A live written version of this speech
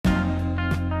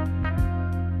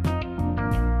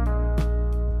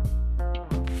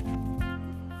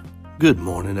Good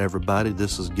morning, everybody.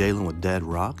 This is Galen with Dad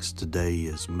Rocks. Today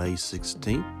is May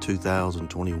 16th,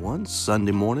 2021,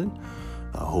 Sunday morning.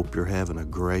 I hope you're having a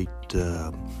great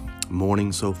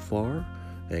morning so far.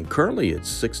 And currently it's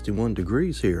 61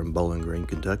 degrees here in Bowling Green,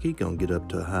 Kentucky. Going to get up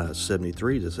to a high of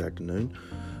 73 this afternoon.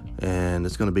 And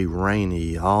it's going to be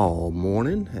rainy all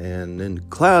morning and then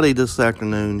cloudy this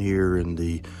afternoon here in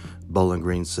the Bowling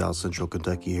Green, South Central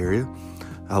Kentucky area.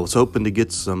 I was hoping to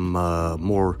get some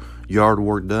more yard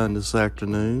work done this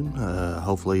afternoon.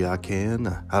 Hopefully I can.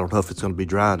 I don't know if it's going to be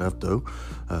dry enough though.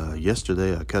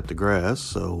 Yesterday I cut the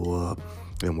grass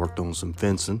and worked on some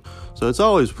fencing. So it's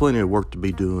always plenty of work to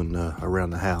be doing around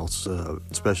the house,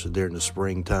 especially during the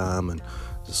springtime and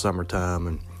the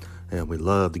summertime. And we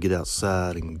love to get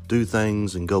outside and do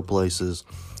things and go places.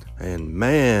 And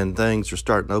man, things are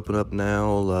starting to open up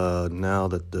now. Now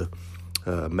that the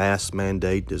mask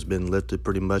mandate has been lifted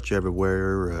pretty much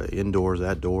everywhere, indoors,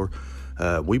 outdoor.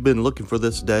 We've been looking for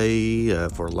this day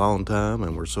for a long time,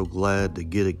 and we're so glad to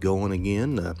get it going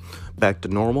again, back to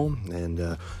normal.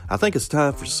 And I think it's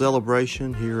time for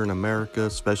celebration here in America,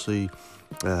 especially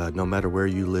no matter where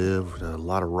you live. A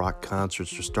lot of rock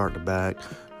concerts are starting to back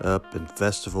up and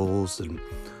festivals, and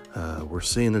we're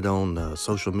seeing it on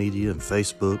social media and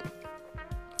Facebook.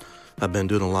 I've been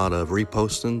doing a lot of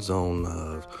repostings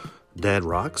on Dad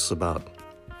Rocks about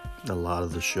a lot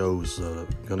of the shows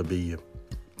going to be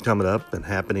coming up and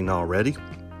happening already.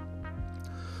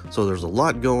 So there's a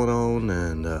lot going on,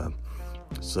 and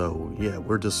so yeah,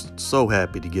 we're just so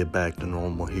happy to get back to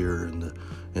normal here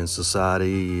in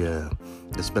society.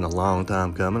 It's been a long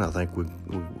time coming. I think we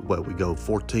go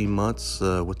 14 months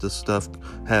with this stuff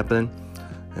happening,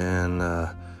 and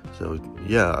so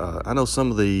yeah, I know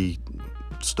some of the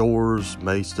stores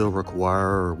may still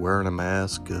require wearing a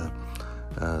mask,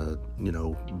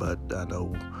 but I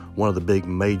know one of the big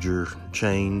major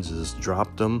chains has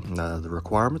dropped them, the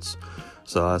requirements.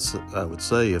 So I would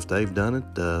say if they've done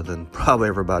it, then probably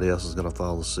everybody else is going to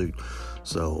follow suit.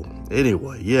 So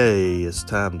anyway, yay, it's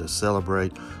time to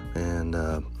celebrate and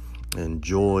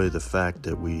enjoy the fact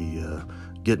that we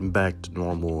getting back to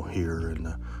normal here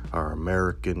in our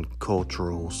American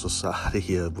cultural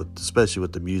society, especially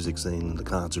with the music scene and the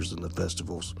concerts and the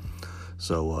festivals.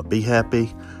 So be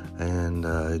happy and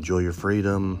enjoy your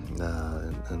freedom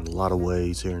in a lot of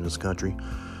ways here in this country,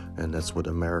 and that's what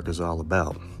America's all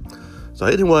about. So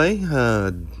anyway,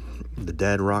 the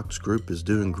Dad Rocks group is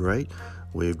doing great.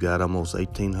 We've got almost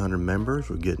 1,800 members.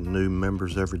 We're getting new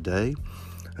members every day.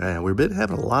 And we've been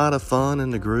having a lot of fun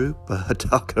in the group,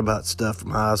 talking about stuff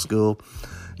from high school,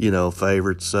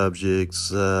 favorite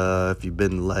subjects, if you've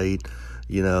been late,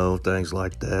 things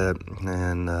like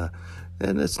that.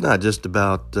 And it's not just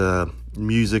about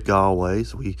music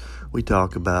always. We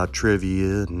talk about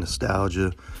trivia and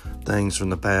nostalgia, things from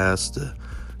the past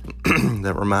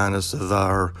that remind us of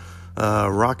our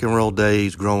rock and roll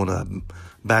days growing up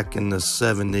back in the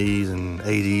 70s and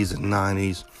 80s and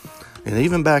 90s. And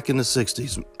even back in the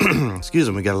 60s, excuse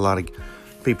me, we got a lot of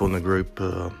people in the group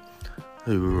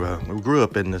who grew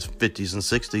up in the 50s and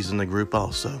 60s in the group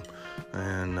also.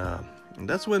 And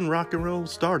that's when rock and roll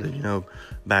started,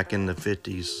 back in the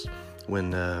 50s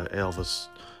when Elvis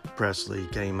Presley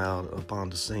came out upon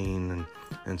the scene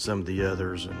and some of the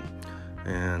others.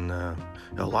 And a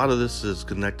lot of this is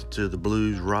connected to the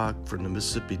blues rock from the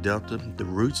Mississippi Delta, the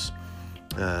roots.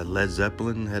 Led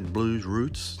Zeppelin had blues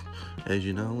roots, as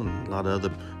you know, and a lot of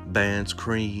other bands,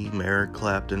 Cream, Eric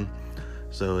Clapton.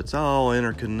 So it's all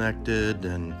interconnected,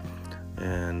 and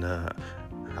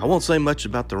I won't say much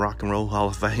about the Rock and Roll Hall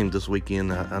of Fame this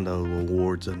weekend. I know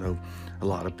awards. I know a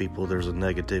lot of people, there's a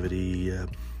negativity,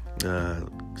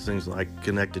 things like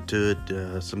connected to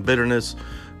it, some bitterness.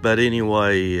 But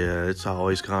anyway, it's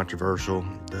always controversial,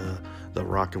 the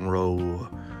Rock and Roll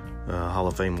Hall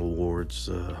of Fame awards,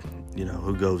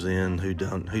 who goes in, who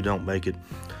don't make it.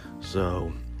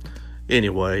 So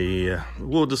anyway,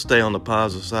 we'll just stay on the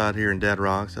positive side here in Dad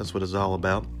Rocks. That's what it's all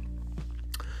about.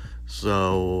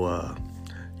 So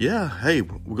hey,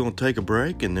 we're going to take a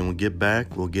break, and then we'll get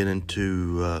back. We'll get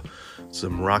into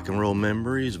some rock and roll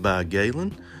memories by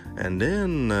Galen. And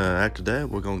then after that,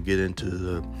 we're going to get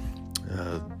into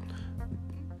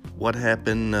what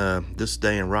happened this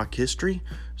day in rock history.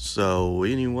 So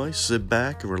anyway, sit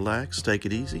back and relax, take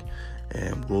it easy,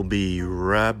 and we'll be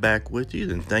right back with you.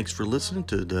 And thanks for listening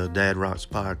to the Dad Rocks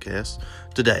podcast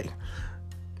today.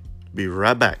 Be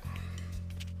right back.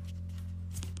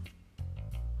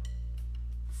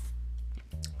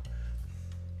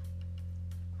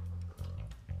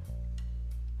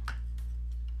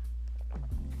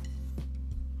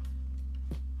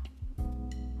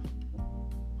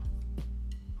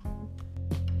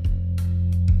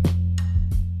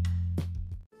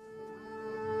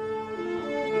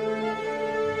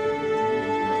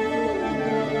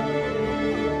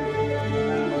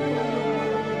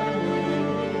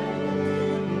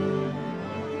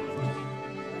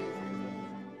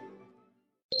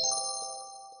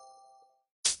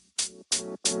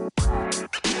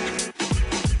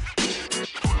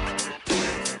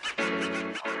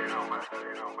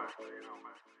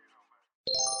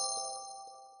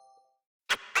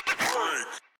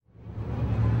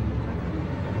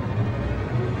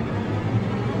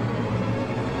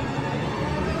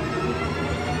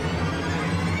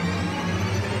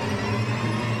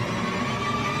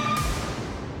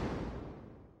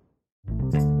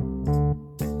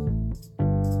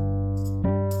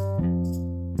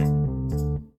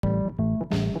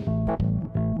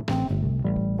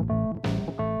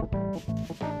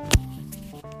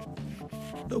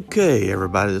 Okay,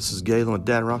 everybody, this is Galen with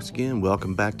Dad Rocks again.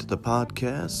 Welcome back to the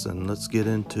podcast, and let's get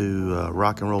into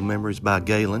Rock and Roll Memories by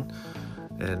Galen.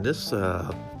 And this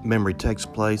memory takes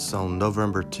place on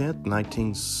November 10th,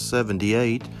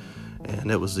 1978, and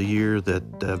it was the year that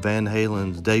Van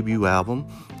Halen's debut album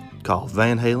called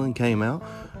Van Halen came out,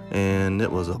 and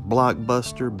it was a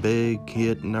blockbuster, big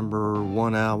hit, number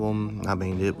one album. I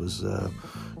mean, it was,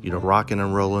 rocking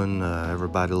and rolling.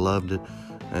 Everybody loved it.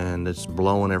 And it's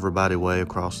blowing everybody away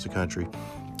across the country.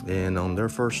 And on their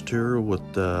first tour with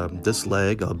this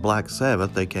leg of Black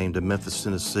Sabbath, they came to Memphis,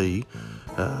 Tennessee,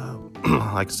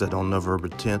 like I said, on November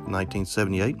 10th,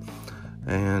 1978.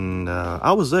 And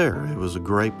I was there. It was a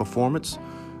great performance,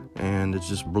 and it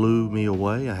just blew me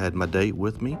away. I had my date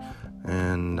with me,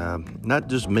 and not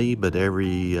just me, but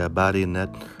everybody in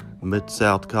that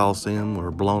Mid-South Coliseum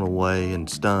were blown away and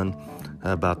stunned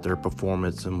about their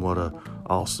performance and what a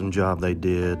awesome job they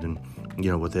did, and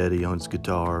with Eddie on his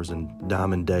guitars and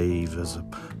Diamond Dave as a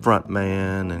front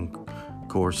man, and of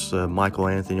course Michael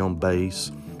Anthony on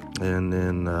bass, and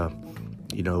then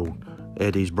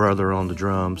Eddie's brother on the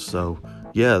drums. So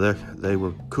yeah, they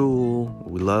were cool.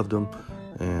 We loved them,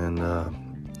 and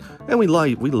we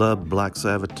loved Black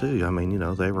Sabbath too. I mean,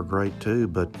 they were great too,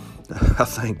 but I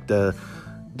think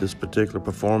this particular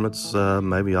performance,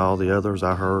 maybe all the others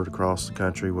I heard across the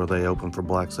country where they opened for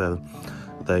Black Sabbath,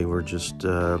 they were just, they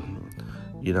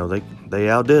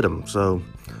outdid them. So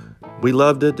we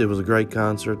loved it. It was a great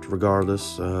concert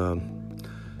regardless.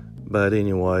 But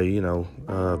anyway,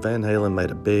 Van Halen made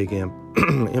a big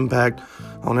impact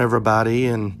on everybody,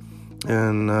 and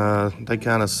they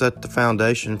kind of set the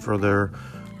foundation for their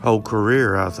whole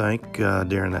career, I think,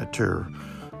 during that tour.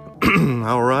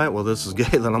 All right, well, this is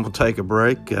Galen. I'm going to take a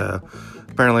break.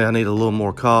 Apparently, I need a little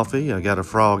more coffee. I got a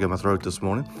frog in my throat this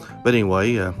morning. But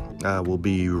anyway, I will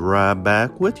be right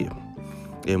back with you,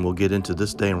 and we'll get into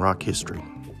this day in rock history.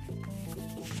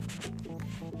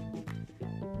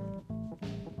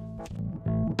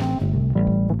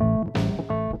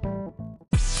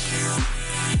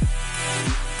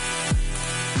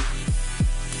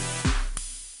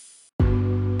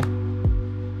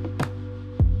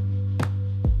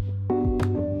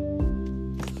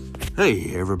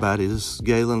 Hey everybody, this is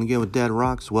Galen again with Dad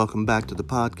Rocks. Welcome back to the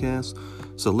podcast.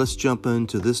 So let's jump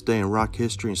into this day in rock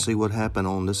history and see what happened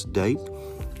on this date.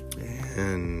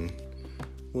 And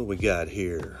what we got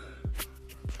here.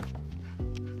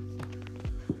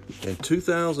 In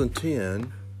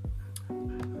 2010,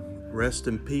 rest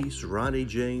in peace, Ronnie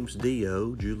James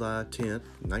Dio, July 10th,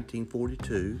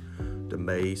 1942 to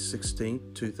May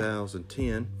 16th,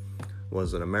 2010,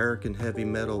 was an American heavy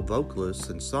metal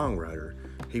vocalist and songwriter.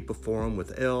 He performed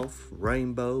with Elf,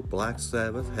 Rainbow, Black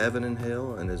Sabbath, Heaven and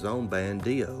Hell, and his own band,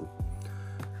 Dio.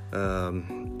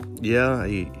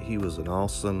 He was an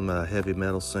awesome heavy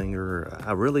metal singer.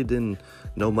 I really didn't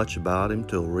know much about him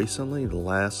till recently, the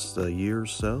last year or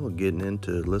so, getting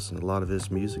into listening to a lot of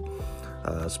his music.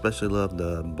 Especially loved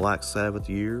the Black Sabbath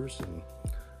years,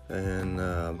 and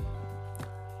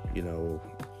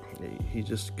he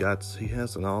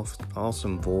has an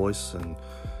awesome voice and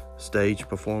stage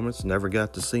performance. Never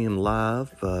got to see him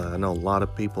live. I know a lot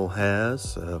of people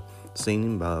has seen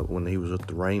him when he was with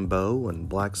the Rainbow and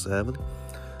Black Sabbath.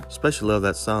 Especially love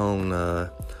that song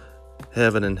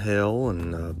Heaven and Hell,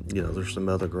 and there's some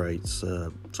other great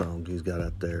songs he's got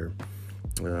out there.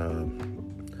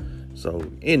 So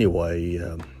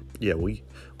anyway,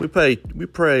 we pay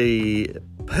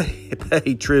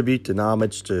tribute and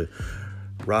homage to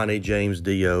Ronnie James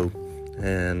Dio.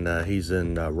 And he's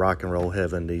in rock and roll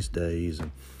heaven these days.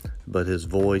 But his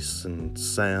voice and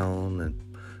sound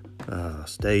and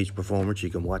stage performance, you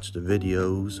can watch the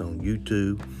videos on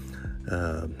YouTube.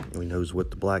 He knows what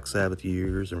the Black Sabbath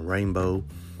years and Rainbow,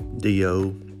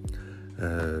 Dio,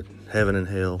 Heaven and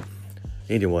Hell.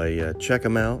 Anyway, check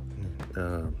him out.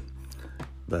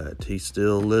 But he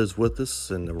still lives with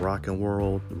us in the rock and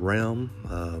roll realm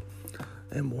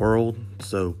and world.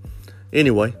 So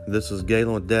anyway, this is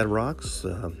Galen with Dad Rocks.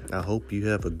 I hope you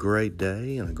have a great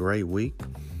day and a great week.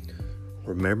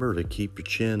 Remember to keep your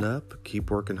chin up, keep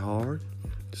working hard,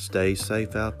 stay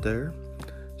safe out there,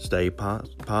 stay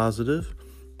positive,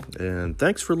 and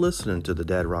thanks for listening to the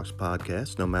Dad Rocks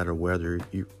podcast. No matter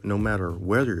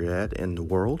where you're at in the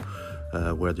world,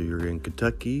 whether you're in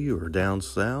Kentucky or down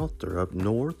south or up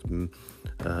north, New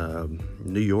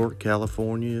York,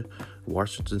 California,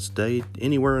 Washington State,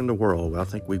 anywhere in the world. I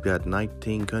think we've got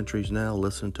 19 countries now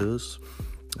listening to us,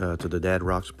 to the Dad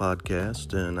Rocks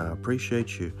podcast, and I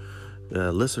appreciate you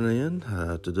listening in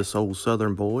to this old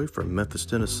Southern boy from Memphis,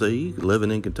 Tennessee, living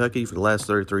in Kentucky for the last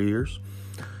 33 years.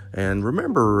 And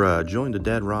remember, join the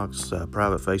Dad Rocks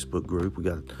private Facebook group.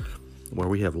 Where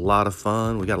we have a lot of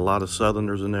fun. We got a lot of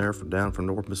Southerners in there down from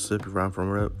North Mississippi, where I'm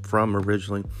from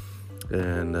originally,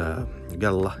 and we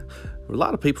got a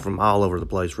lot of people from all over the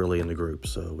place really in the group.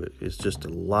 So it's just a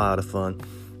lot of fun,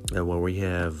 where we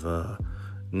have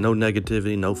no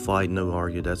negativity, no fight, no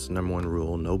argue. That's the number one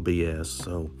rule. No BS.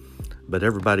 So, but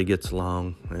everybody gets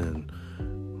along, and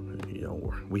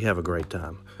we have a great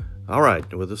time. All right.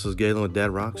 Well, this is Galen with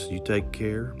Dad Rocks. You take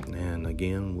care, and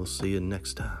again, we'll see you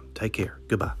next time. Take care.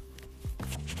 Goodbye.